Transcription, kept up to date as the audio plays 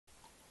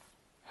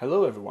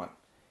Hello everyone.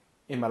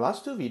 In my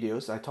last two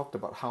videos, I talked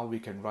about how we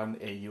can run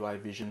a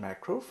UI.Vision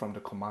macro from the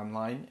command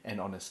line and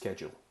on a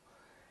schedule.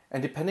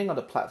 And depending on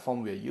the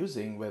platform we are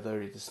using,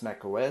 whether it is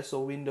macOS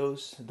or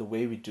Windows, the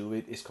way we do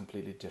it is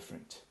completely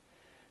different.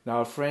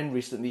 Now, a friend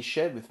recently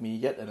shared with me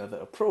yet another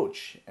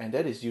approach, and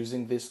that is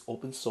using this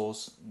open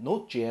source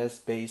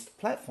Node.js based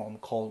platform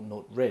called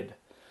Node-RED.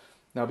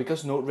 Now,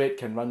 because Node-RED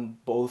can run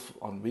both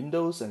on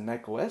Windows and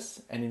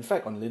macOS, and in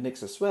fact on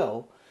Linux as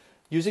well,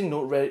 using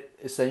Node-RED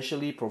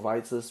essentially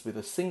provides us with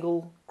a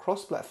single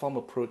cross-platform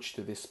approach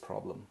to this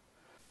problem.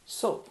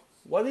 So,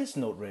 what is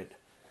Node-RED?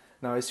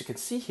 Now, as you can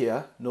see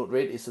here,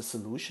 Node-RED is a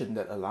solution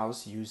that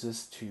allows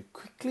users to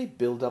quickly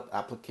build up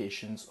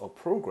applications or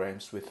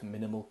programs with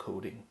minimal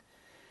coding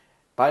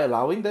by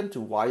allowing them to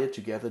wire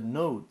together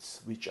nodes,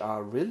 which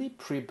are really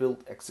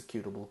pre-built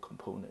executable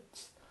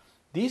components.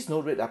 These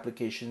Node-RED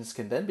applications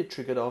can then be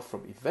triggered off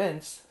from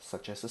events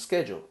such as a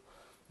schedule.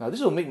 Now,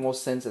 this will make more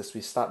sense as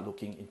we start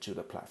looking into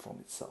the platform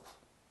itself.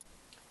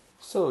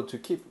 So, to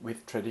keep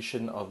with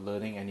tradition of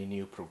learning any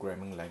new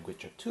programming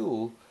language or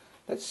tool,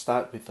 let's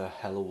start with a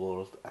Hello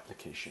World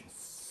application.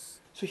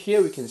 So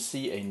here we can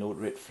see a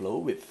Node-RED flow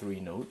with 3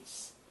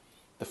 nodes.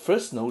 The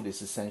first node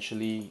is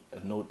essentially a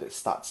node that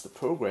starts the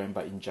program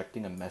by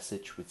injecting a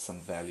message with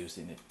some values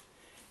in it.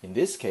 In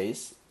this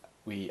case,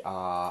 we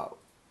are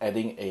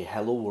adding a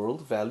Hello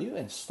World value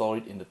and store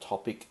it in the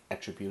topic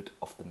attribute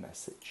of the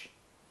message.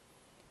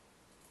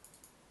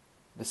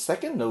 The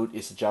second node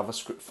is a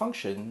JavaScript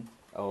function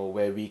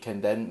where we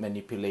can then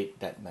manipulate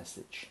that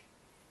message.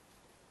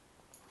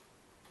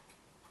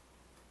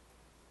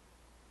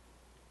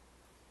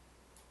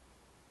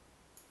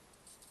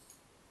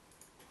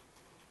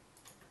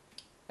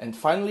 And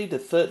finally, the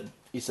third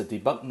is a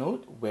debug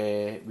node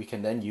where we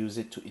can then use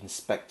it to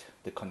inspect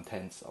the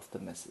contents of the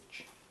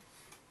message.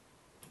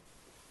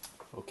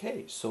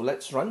 Okay, so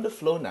let's run the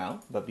flow now,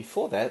 but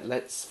before that,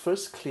 let's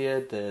first clear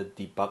the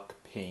debug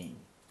pane.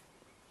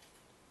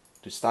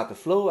 To start the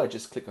flow, I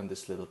just click on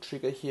this little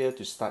trigger here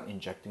to start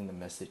injecting the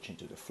message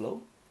into the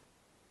flow.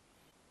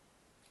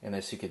 And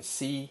as you can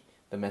see,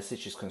 the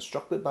message is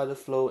constructed by the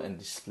flow and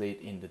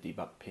displayed in the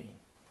debug pane.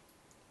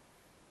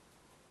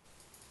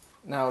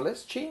 Now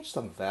let's change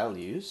some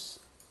values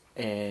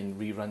and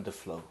rerun the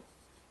flow.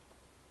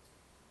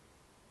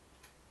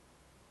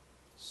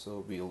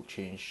 So we'll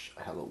change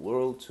Hello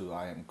World to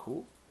I am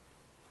cool.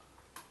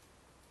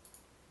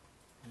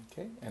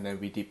 Okay, and then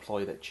we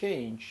deploy that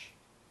change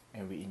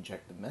and we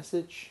inject the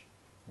message.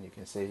 And you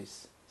can see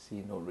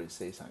Node-RED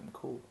says I'm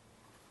cool.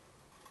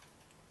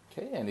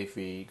 Okay, and if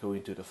we go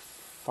into the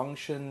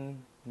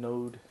function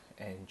node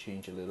and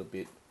change a little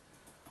bit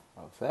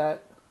of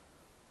that,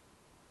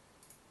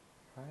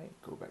 right,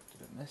 go back to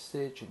the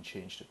message and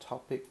change the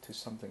topic to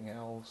something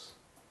else.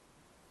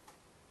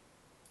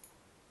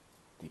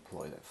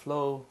 Deploy that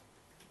flow,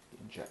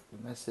 inject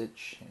the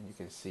message, and you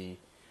can see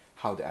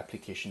how the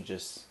application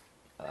just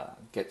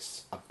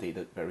gets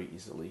updated very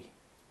easily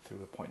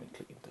through a point and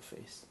click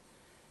interface.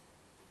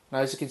 Now,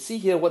 as you can see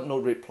here, what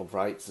Node-RED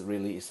provides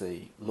really is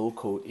a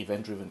low-code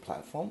event-driven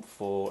platform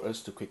for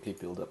us to quickly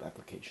build up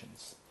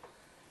applications.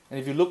 And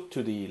if you look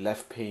to the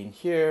left pane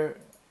here,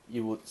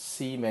 you would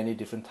see many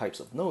different types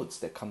of nodes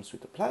that comes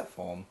with the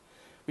platform,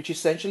 which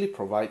essentially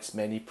provides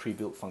many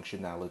pre-built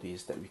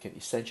functionalities that we can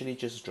essentially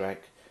just drag,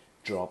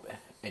 drop,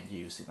 and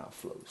use in our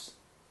flows.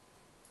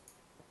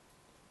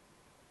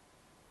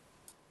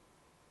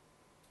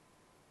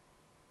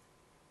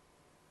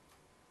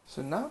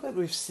 So now that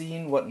we've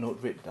seen what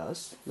Node-RED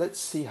does, let's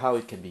see how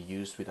it can be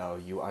used with our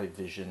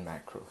UI.Vision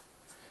macro.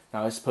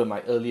 Now, as per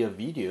my earlier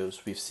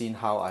videos, we've seen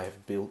how I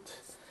have built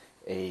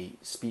a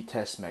speed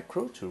test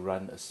macro to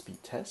run a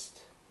speed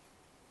test.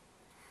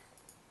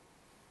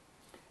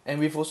 And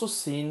we've also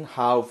seen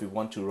how if we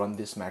want to run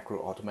this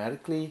macro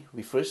automatically,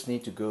 we first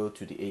need to go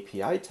to the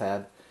API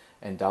tab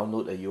and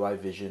download a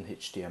UI.Vision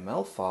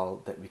HTML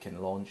file that we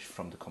can launch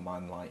from the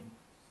command line.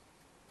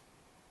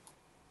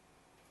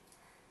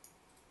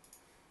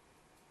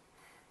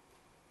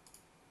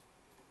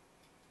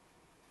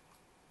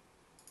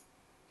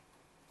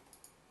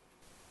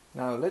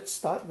 Now let's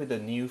start with a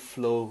new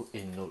flow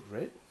in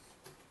Node-RED.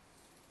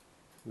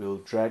 We'll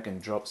drag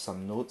and drop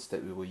some nodes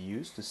that we will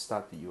use to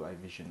start the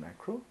UI.Vision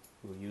macro.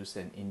 We'll use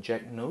an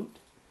inject node,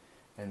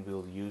 and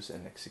we'll use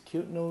an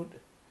execute node,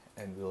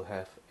 and we'll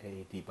have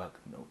a debug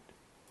node.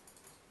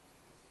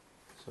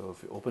 So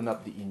if we open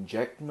up the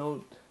inject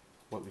node,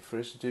 what we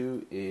first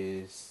do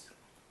is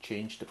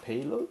change the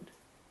payload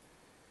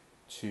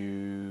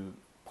to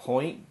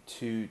point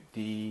to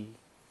the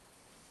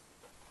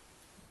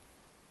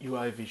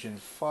UI.Vision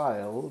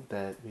file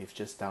that we've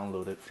just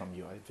downloaded from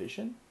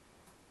UI.Vision.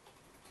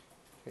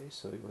 Okay,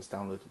 so it was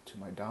downloaded to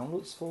my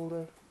downloads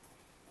folder.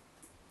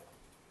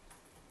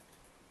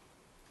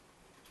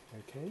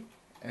 Okay,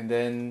 and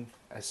then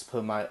as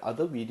per my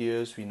other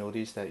videos, we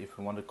noticed that if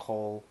we want to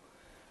call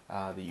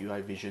the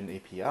UI.Vision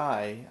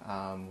API,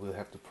 we'll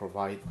have to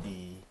provide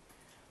the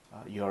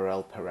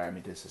URL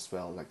parameters as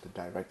well, like the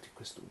direct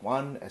equals to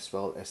 1 as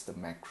well as the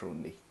macro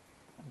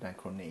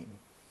name.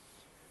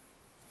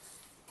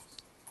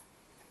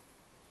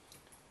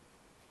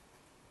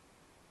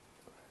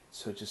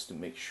 So just to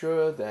make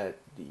sure that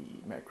the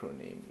macro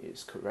name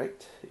is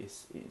correct,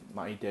 it's in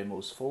my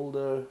demos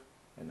folder,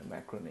 and the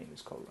macro name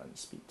is called run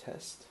speed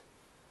test.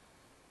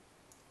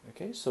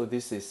 Okay, so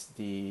this is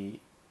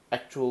the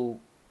actual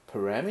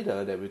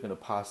parameter that we're going to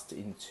pass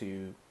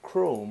into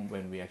Chrome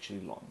when we actually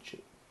launch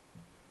it.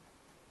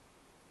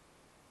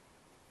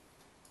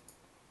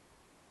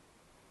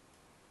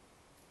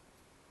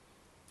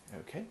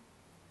 Okay,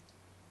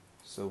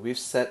 so we've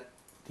set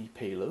the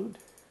payload.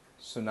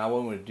 So now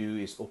what we'll do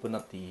is open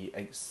up the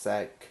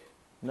exec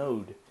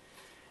node,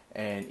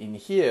 and in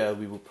here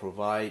we will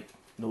provide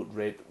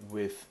Node-RED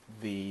with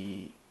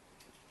the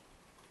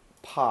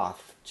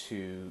path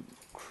to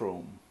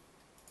Chrome.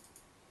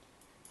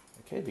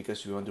 Okay,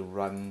 because we want to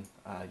run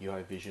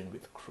UI.Vision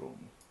with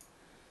Chrome.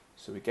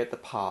 So we get the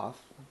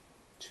path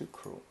to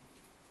Chrome,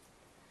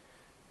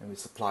 and we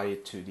supply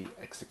it to the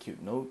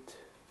execute node.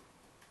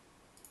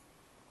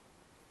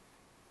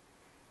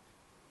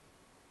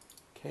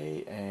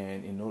 Okay,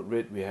 and in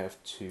Node-RED we have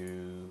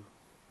to,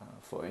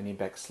 for any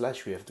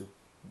backslash, we have to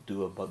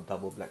do a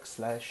double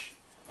backslash.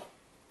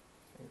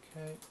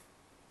 Okay.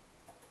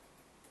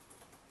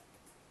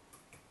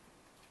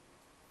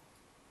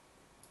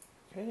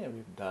 Okay, and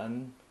we've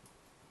done.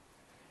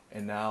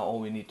 And now all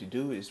we need to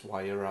do is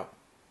wire up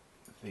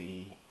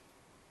the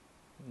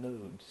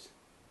nodes.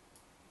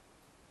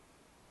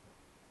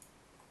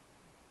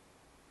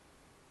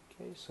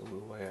 Okay, so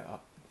we'll wire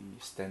up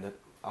the standard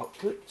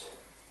output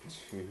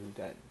to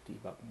that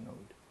debug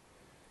node.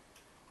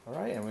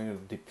 Alright, and we're going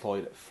to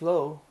deploy that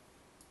flow,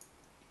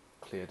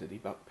 clear the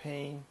debug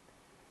pane,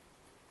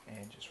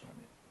 and just run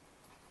it.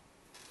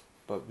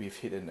 But we've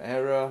hit an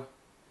error.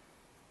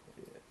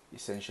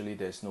 Essentially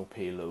there's no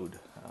payload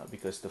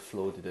because the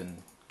flow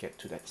didn't get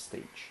to that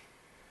stage.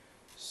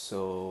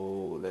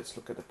 So let's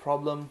look at the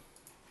problem.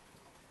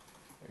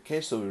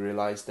 Okay, so we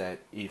realize that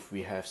if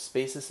we have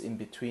spaces in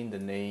between the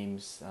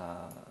names,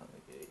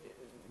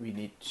 we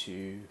need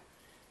to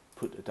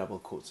put a double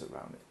quotes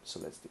around it. So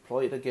let's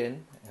deploy it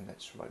again and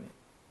let's run it.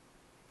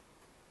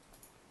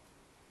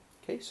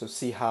 Okay, so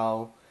see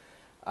how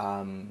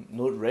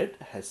Node-RED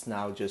has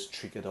now just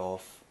triggered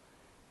off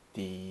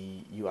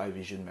the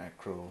UI.Vision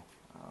macro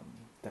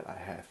that I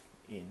have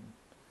in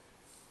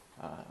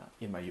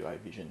my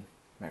UI.Vision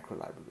macro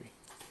library.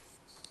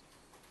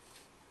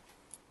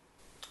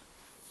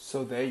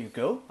 So there you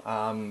go,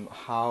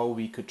 how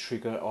we could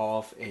trigger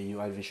off a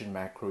UI.Vision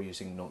macro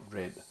using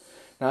Node-RED.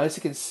 Now, as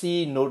you can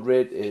see,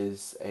 Node-RED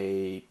is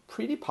a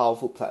pretty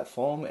powerful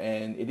platform,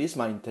 and it is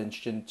my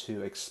intention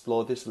to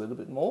explore this a little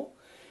bit more.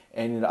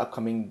 And in the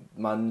upcoming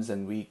months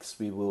and weeks,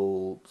 we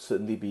will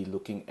certainly be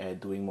looking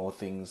at doing more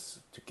things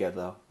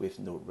together with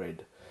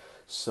Node-RED.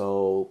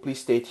 So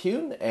please stay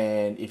tuned,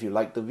 and if you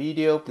like the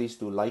video, please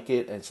do like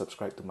it and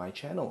subscribe to my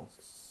channel.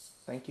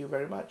 Thank you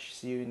very much.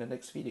 See you in the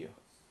next video.